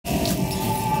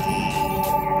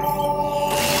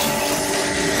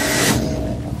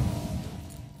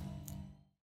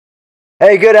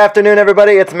Hey, good afternoon,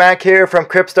 everybody. It's Mac here from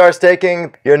Cryptstar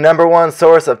Staking, your #1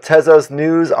 source of Tezos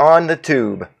news on the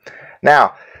tube.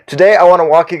 Now, today I want to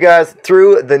walk you guys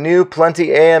through the new Plenty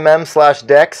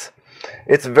AMM/DEX.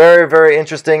 It's very, very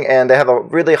interesting, and they have a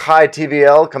really high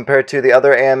TVL compared to the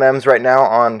other AMMs right now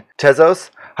on Tezos.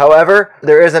 However,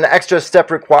 there is an extra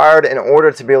step required in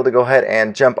order to be able to go ahead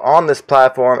and jump on this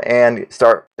platform and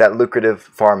start that lucrative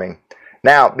farming.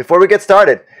 Now, before we get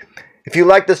started, if you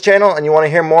like this channel and you want to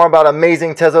hear more about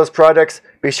amazing Tezos projects,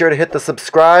 be sure to hit the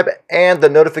subscribe and the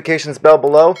notifications bell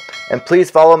below. And please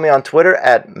follow me on Twitter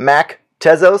at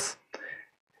MacTezos.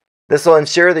 This will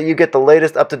ensure that you get the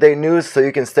latest up-to-date news so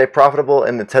you can stay profitable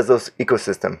in the Tezos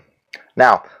ecosystem.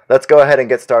 Now, let's go ahead and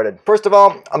get started. First of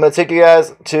all, I'm going to take you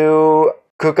guys to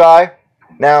Kukai.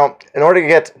 Now, in order to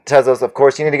get Tezos, of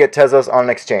course, you need to get Tezos on an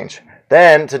exchange.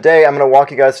 Then, today, I'm going to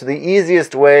walk you guys through the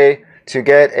easiest way to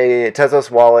get a Tezos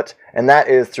wallet, and that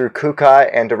is through Kukai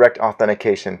and direct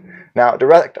authentication. Now,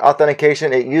 direct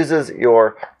authentication, it uses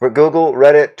your Google,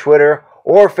 Reddit, Twitter,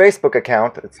 or Facebook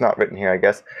account. It's not written here, I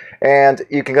guess. And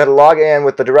you can go to log in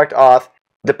with the direct auth,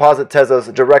 deposit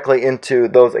Tezos directly into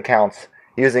those accounts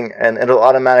and it'll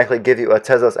automatically give you a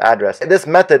Tezos address. This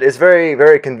method is very,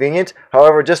 very convenient.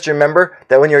 However, just remember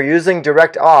that when you're using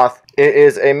direct auth, it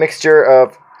is a mixture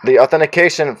of the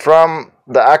authentication from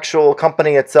the actual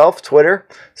company itself, Twitter.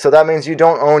 So that means you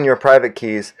don't own your private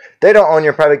keys. They don't own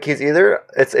your private keys either.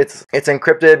 It's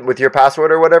encrypted with your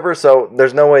password or whatever, so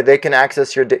there's no way they can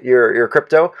access your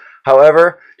crypto.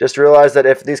 However, just realize that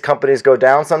if these companies go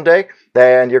down someday,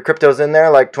 then your crypto's in there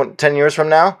like 10 years from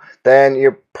now, then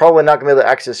you're probably not going to be able to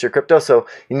access your crypto. So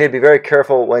you need to be very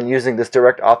careful when using this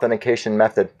direct authentication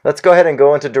method. Let's go ahead and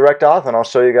go into direct auth, and I'll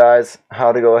show you guys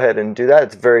how to go ahead and do that.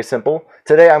 It's very simple.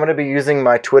 Today I'm going to be using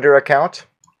my Twitter account.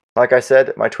 Like I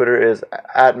said, my Twitter is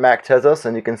at MacTezos,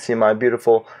 and you can see my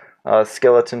beautiful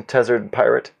skeleton tethered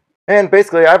pirate. And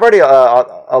basically, I've already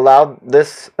allowed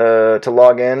this to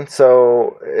log in,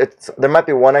 so there might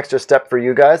be one extra step for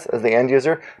you guys as the end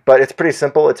user, but it's pretty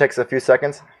simple. It takes a few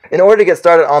seconds. In order to get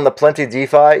started on the Plenty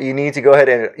DeFi, you need to go ahead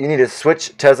and you need to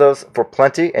switch Tezos for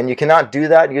Plenty, and you cannot do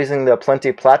that using the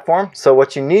Plenty platform. So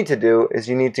what you need to do is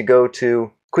you need to go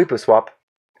to Quipuswap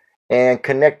and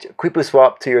connect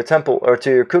Quipuswap to your Temple or to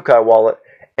your Kukai wallet,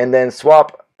 and then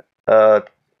swap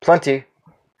Plenty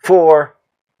for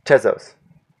Tezos.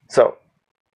 So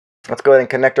let's go ahead and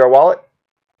connect our wallet.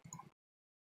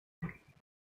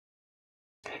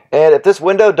 And if this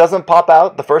window doesn't pop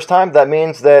out the first time, that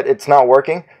means that it's not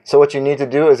working. So what you need to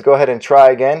do is go ahead and try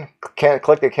again.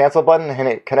 Click the cancel button and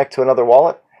hit connect to another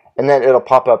wallet, and then it'll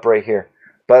pop up right here.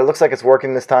 But it looks like it's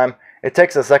working this time. It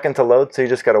takes a second to load, so you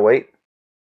just gotta wait.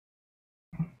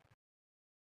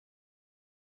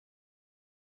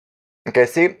 Okay,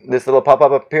 see, this little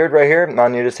pop-up appeared right here. Now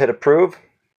you just hit approve.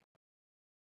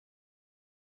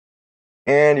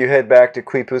 And you head back to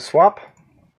Quipuswap.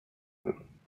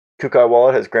 Kukai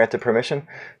wallet has granted permission.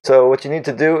 So what you need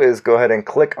to do is go ahead and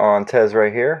click on Tez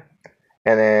right here,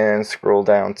 and then scroll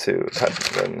down to type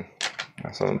button.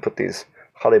 So I'm going to put these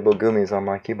Haribo gummies on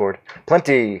my keyboard.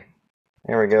 Plenty!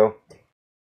 There we go.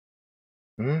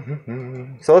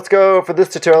 So let's go, for this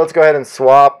tutorial, let's go ahead and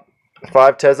swap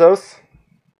 5 Tezos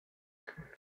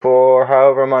for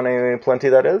however many Plenty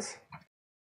that is.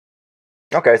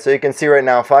 Okay, so you can see right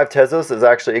now 5 Tezos is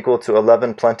actually equal to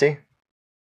 11 Plenty.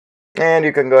 And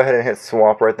you can go ahead and hit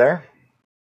swap right there.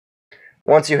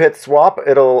 Once you hit swap,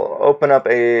 it'll open up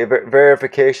a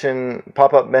verification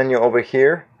pop-up menu over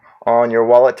here on your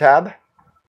wallet tab.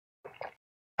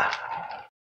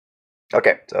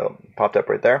 Okay, so popped up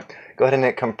right there. Go ahead and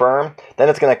hit confirm. Then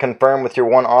it's going to confirm with your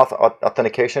OneAuth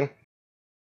authentication.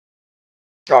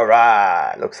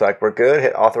 Alright, looks like we're good.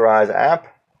 Hit authorize app.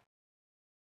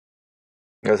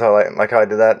 That's how like how I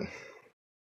did that.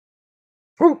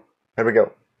 Woo! There we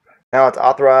go. Now it's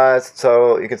authorized,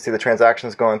 so you can see the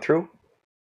transactions going through.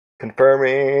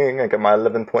 Confirming. I got my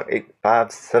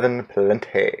 11.857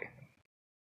 Plenty.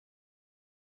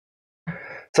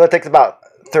 So it takes about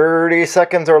 30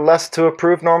 seconds or less to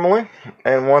approve normally.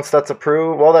 And once that's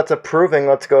approved, while that's approving,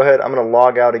 let's go ahead. I'm going to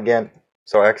log out again.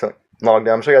 Sorry, excellent. Logged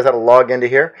out. I'm showing you guys how to log into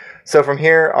here. So from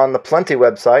here on the Plenty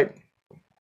website,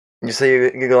 you see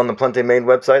you go on the Plenty main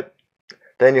website,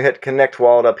 then you hit connect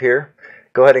wallet up here.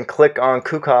 Go ahead and click on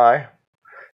Kukai.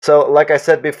 So like I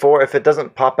said before, if it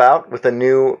doesn't pop out with a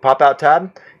new pop-out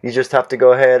tab, you just have to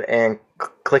go ahead and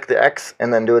click the X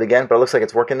and then do it again. But it looks like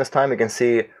it's working this time. You can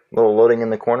see a little loading in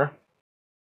the corner.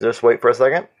 Just wait for a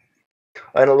second.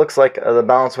 And it looks like the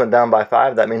balance went down by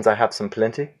 5. That means I have some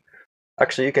Plenty.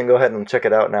 Actually, you can go ahead and check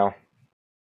it out now.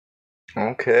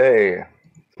 Okay.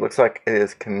 Looks like it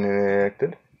is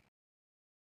connected.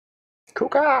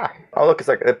 Kukai. Oh, look, it's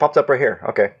like it pops up right here.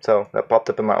 Okay, so that popped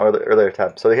up in my earlier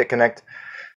tab. So we hit connect.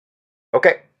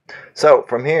 Okay, so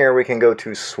from here we can go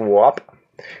to swap,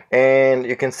 and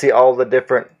you can see all the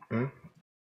different.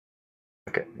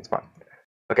 Okay, that's fine.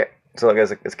 Okay, so look,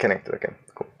 it's connected. Okay,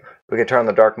 cool. We can turn on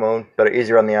the dark mode, better,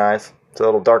 easier on the eyes. It's a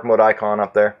little dark mode icon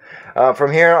up there.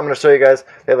 From here, I'm going to show you guys.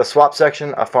 They have a swap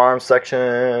section, a farm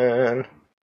section.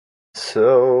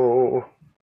 So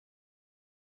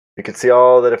you can see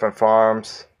all the different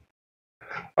farms.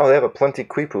 Oh, they have a Plenty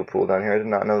Quipu pool down here. I did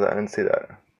not know that. I didn't see that.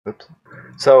 Oops.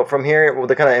 So from here, well,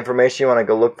 the kind of information you want to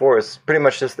go look for is pretty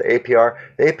much just the APR.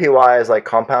 The APY is like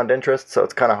compound interest, so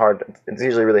it's kind of hard. It's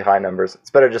usually really high numbers. It's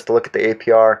better just to look at the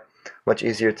APR. Much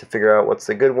easier to figure out what's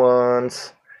the good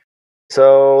ones.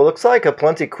 So looks like a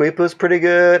Plenty Quipu is pretty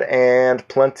good, and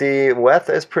Plenty WETH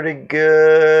is pretty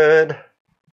good.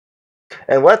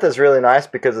 And WETH is really nice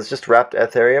because it's just wrapped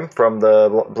Ethereum from the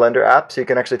Blender app, so you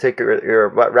can actually take your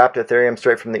wrapped Ethereum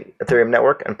straight from the Ethereum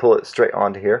network and pull it straight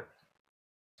onto here.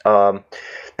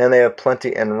 Then they have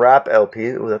Plenty and Wrap LP.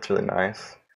 Ooh, that's really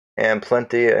nice. And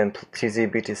Plenty and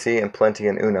TZ-BTC and Plenty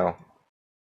and Uno.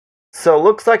 So it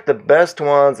looks like the best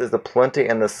ones is the Plenty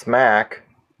and the Smack.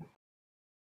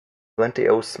 Plenty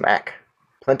o Smack.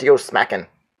 Plenty o Smackin'.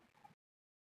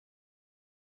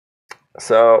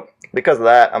 So because of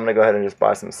that, I'm going to go ahead and just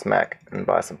buy some Smack and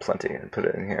buy some Plenty and put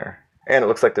it in here. And it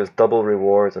looks like there's double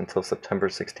rewards until September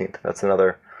 16th. That's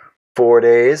another 4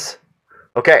 days.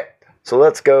 Okay, so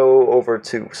let's go over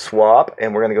to swap,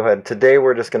 and we're going to go ahead. Today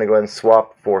we're just going to go ahead and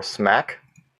swap for Smack.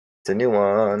 It's a new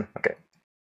one. Okay.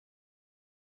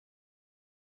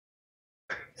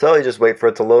 So you just wait for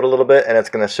it to load a little bit, and it's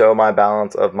going to show my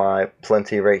balance of my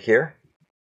Plenty right here.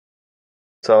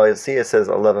 So you see it says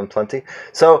 11 Plenty.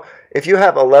 So if you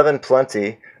have 11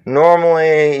 Plenty,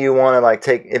 normally you want to like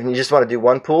take, if you just want to do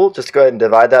one pool, just go ahead and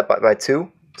divide that by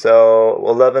 2. So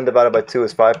 11 divided by 2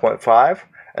 is 5.5,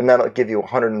 and that'll give you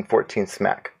 114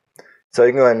 Smack. So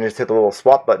you can go ahead and just hit the little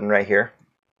swap button right here.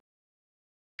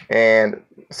 And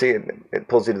see, it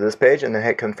pulls you to this page, and then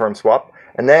hit confirm swap.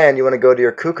 And then you want to go to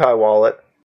your Kukai wallet.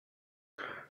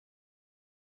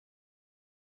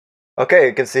 Okay,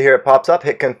 you can see here it pops up,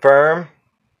 hit confirm.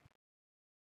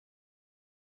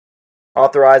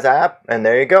 Authorize app, and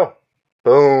there you go.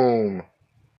 Boom.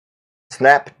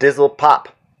 Snap, dizzle, pop.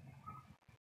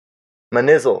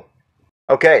 Manizzle.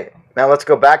 Okay, now let's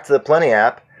go back to the Plenty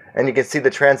app, and you can see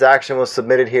the transaction was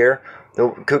submitted here. The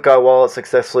Kukai wallet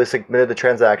successfully submitted the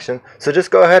transaction. So just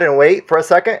go ahead and wait for a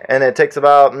second, and it takes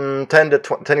about 10 to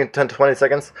 20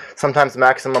 seconds, sometimes a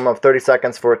maximum of 30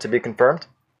 seconds for it to be confirmed.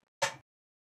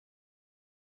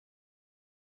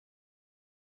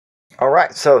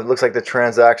 Alright, so it looks like the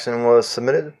transaction was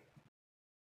submitted.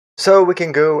 So we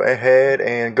can go ahead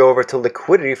and go over to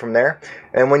liquidity from there.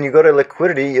 And when you go to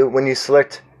liquidity, when you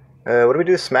select, what do we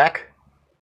do, Smack?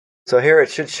 So here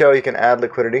it should show you can add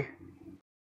liquidity.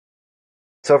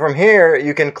 So from here,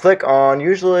 you can click on,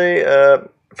 usually,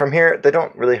 from here, they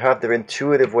don't really have the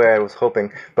intuitive way I was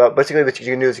hoping. But basically what you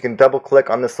can do is you can double click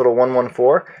on this little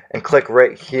 114 and click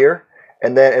right here.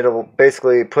 And then it'll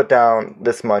basically put down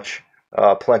this much.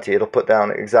 Plenty. It'll put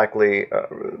down exactly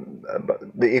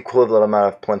the equivalent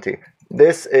amount of Plenty.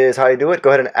 This is how you do it.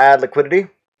 Go ahead and add liquidity.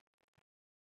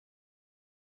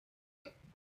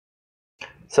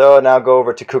 So now go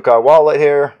over to Kukai wallet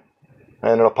here,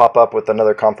 and it'll pop up with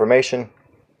another confirmation.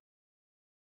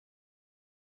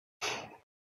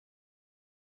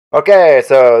 Okay,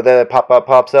 so the pop-up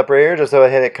pops up right here. Just go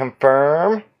ahead and hit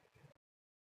confirm.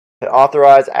 Hit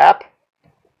authorize app.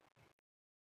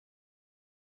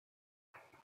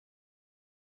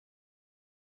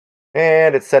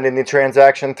 And it's sending the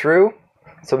transaction through.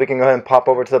 So we can go ahead and pop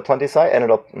over to the Plenty site, and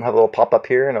it'll have a little pop-up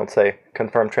here, and it'll say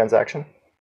confirm transaction.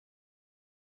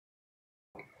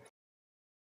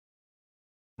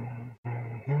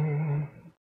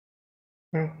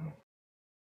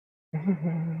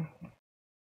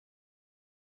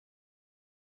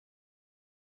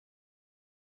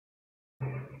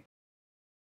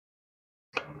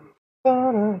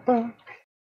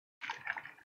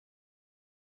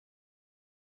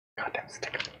 Goddamn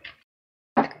sticker.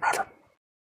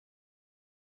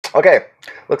 Okay,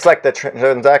 looks like the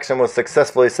transaction was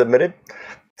successfully submitted.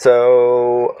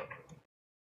 So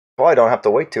probably don't have to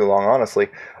wait too long, honestly.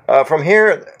 From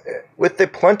here, with the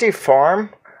Plenty farm,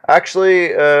 actually,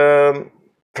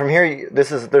 from here,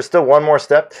 there's still one more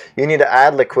step. You need to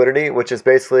add liquidity, which is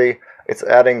basically it's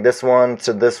adding this one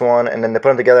to this one, and then they put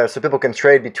them together so people can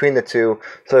trade between the two,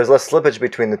 so there's less slippage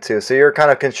between the two. So you're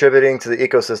kind of contributing to the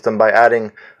ecosystem by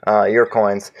adding your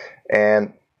coins.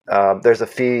 And there's a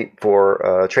fee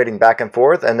for trading back and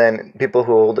forth, and then people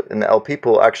who hold in the LP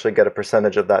pool actually get a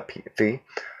percentage of that fee.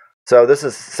 So this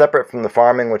is separate from the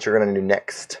farming, which you're going to do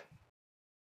next.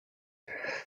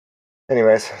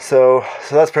 Anyways, so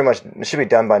that's pretty much, it should be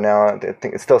done by now. I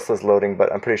think it still says loading, but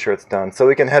I'm pretty sure it's done. So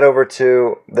we can head over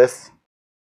to this.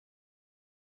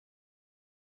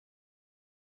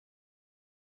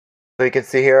 So you can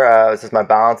see here, this is my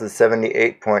balance is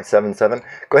 78.77.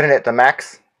 Go ahead and hit the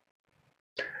max.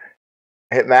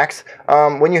 Hit max.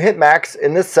 When you hit max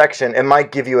in this section, it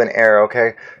might give you an error.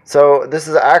 Okay, so this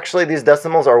is actually, these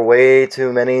decimals are way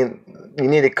too many. You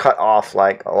need to cut off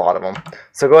like a lot of them.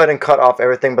 So go ahead and cut off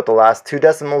everything but the last 2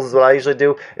 decimals is what I usually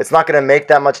do. It's not going to make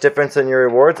that much difference in your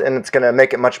rewards, and it's going to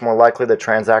make it much more likely the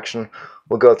transaction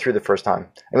will go through the first time.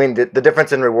 I mean, the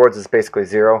difference in rewards is basically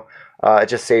 0. It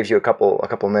just saves you a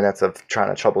couple minutes of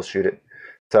trying to troubleshoot it.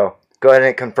 So go ahead and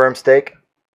hit confirm stake.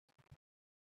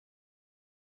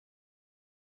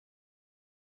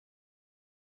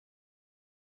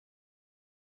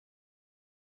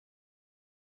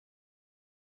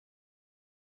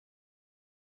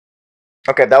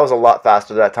 Okay, that was a lot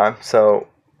faster that time, so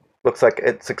looks like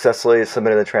it successfully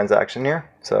submitted the transaction here,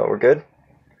 so we're good.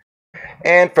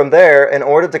 And from there, in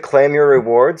order to claim your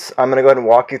rewards, I'm going to go ahead and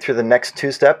walk you through the next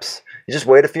 2 steps. You just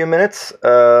wait a few minutes.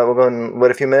 We'll go and wait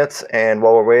a few minutes, and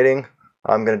while we're waiting,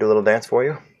 I'm going to do a little dance for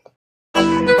you.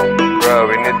 Bro,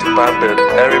 we need to pump it.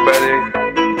 Everybody,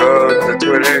 go to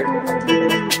Twitter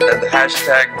and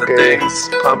hashtag the things.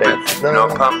 Pump it. You know,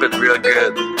 pump it real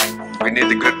good. We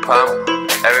need a good pump.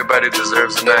 Everybody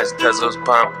deserves a nice Tezos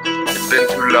pump. It's been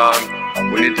too long.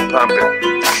 We need to pump it.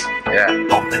 Yeah.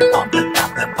 Pump it, pump it,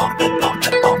 pump it, pump it, pump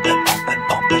it, pump it, pump it,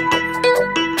 pump it.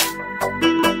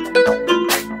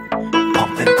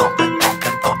 Pump it, pump it, pump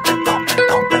it, pump it, pump it,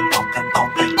 pump it, pump it,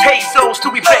 pump it. Tezos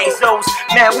to be Bezos.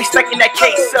 Man, we stuck in that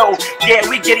queso. Yeah,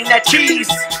 we getting that cheese.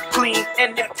 Clean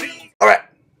NFT. Alright,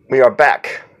 we are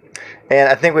back. And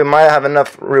I think we might have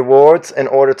enough rewards in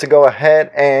order to go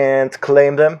ahead and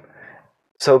claim them.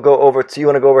 So go over to, you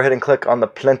want to go ahead and click on the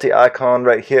Plenty icon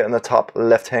right here in the top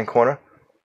left hand corner.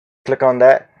 Click on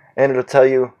that and it'll tell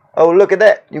you, oh, look at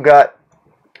that, you got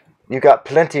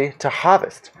plenty to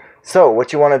harvest. So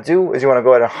what you want to do is you want to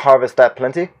go ahead and harvest that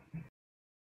plenty.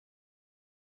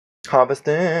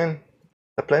 Harvesting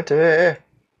the plenty.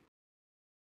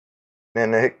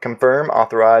 Then hit confirm,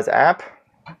 authorize app.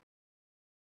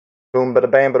 Boom, bada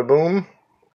bang, bada boom.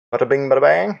 Bada bing, bada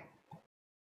bang.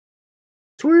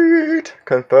 Sweet,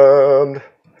 confirmed,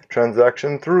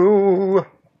 transaction through.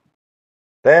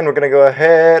 Then we're going to go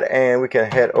ahead and we can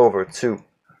head over to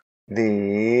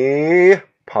the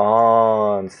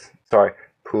pools.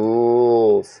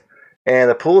 And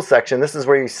the pool section, this is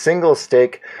where you single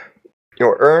stake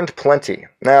your earned plenty.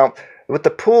 Now, with the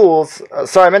pools,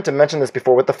 sorry, I meant to mention this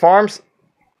before, with the farms,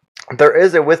 there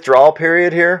is a withdrawal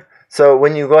period here. So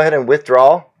when you go ahead and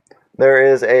withdraw, there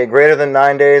is a greater than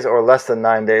 9 days or less than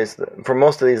 9 days. For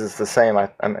most of these, it's the same. I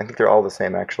think they're all the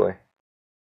same, actually.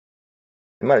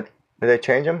 Did they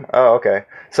change them? Oh, okay.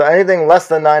 So anything less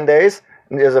than 9 days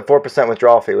is a 4%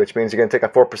 withdrawal fee, which means you're going to take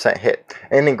a 4% hit.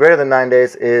 Anything greater than 9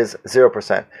 days is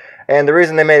 0%. And the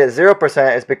reason they made it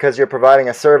 0% is because you're providing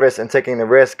a service and taking the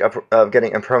risk of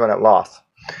getting impermanent loss.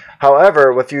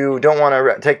 However, if you don't want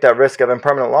to take that risk of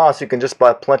impermanent loss, you can just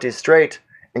buy Plenty straight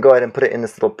and go ahead and put it in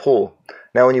this little pool.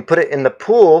 Now, when you put it in the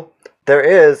pool, there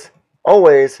is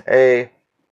always a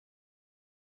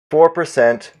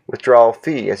 4% withdrawal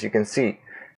fee, as you can see.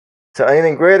 So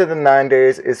anything greater than 9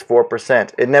 days is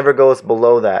 4%. It never goes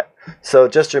below that. So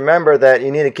just remember that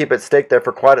you need to keep it staked there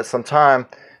for quite some time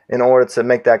in order to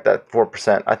make that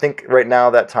 4%. I think right now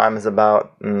that time is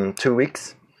about 2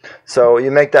 weeks. So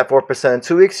you make that 4% in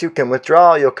 2 weeks, you can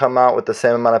withdraw. You'll come out with the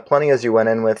same amount of Plenty as you went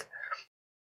in with.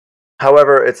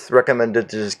 However, it's recommended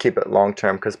to just keep it long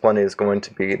term because Plenty is going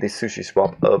to be the sushi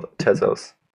swap of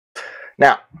Tezos.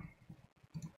 Now,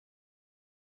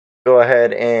 go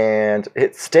ahead and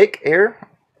hit stake here,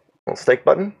 little stake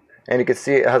button, and you can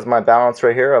see it has my balance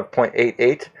right here of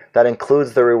 0.88. That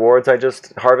includes the rewards I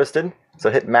just harvested.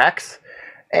 So hit max,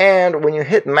 and when you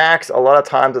hit max, a lot of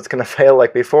times it's going to fail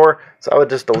like before. So I would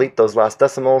just delete those last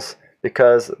decimals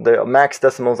because the max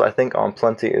decimals I think on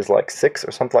Plenty is like 6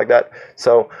 or something like that.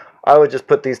 So I would just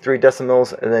put these 3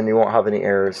 decimals and then you won't have any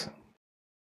errors.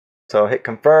 So hit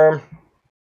confirm.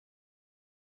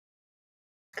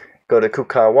 Go to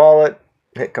Kukai wallet,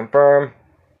 hit confirm.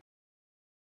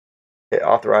 Hit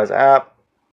authorize app.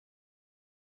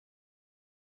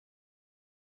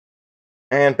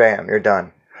 And bam, you're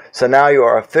done. So now you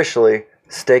are officially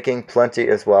staking Plenty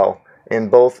as well in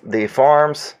both the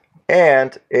farms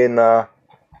and in the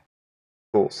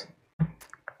pools.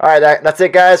 Alright, that's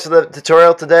it guys for the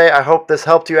tutorial today. I hope this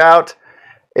helped you out.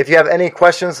 If you have any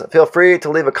questions, feel free to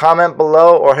leave a comment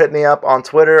below or hit me up on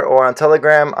Twitter or on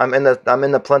Telegram. I'm in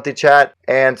the Plenty chat.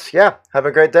 And yeah, have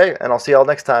a great day, and I'll see y'all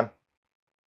next time.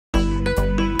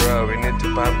 Bro, we need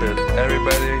to pump it.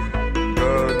 Everybody,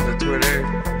 go to the Twitter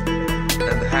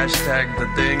and hashtag the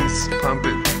things. Pump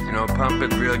it. You know, pump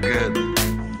it real good.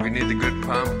 We need a good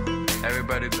pump.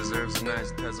 Everybody deserves a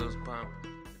nice Tezos pump.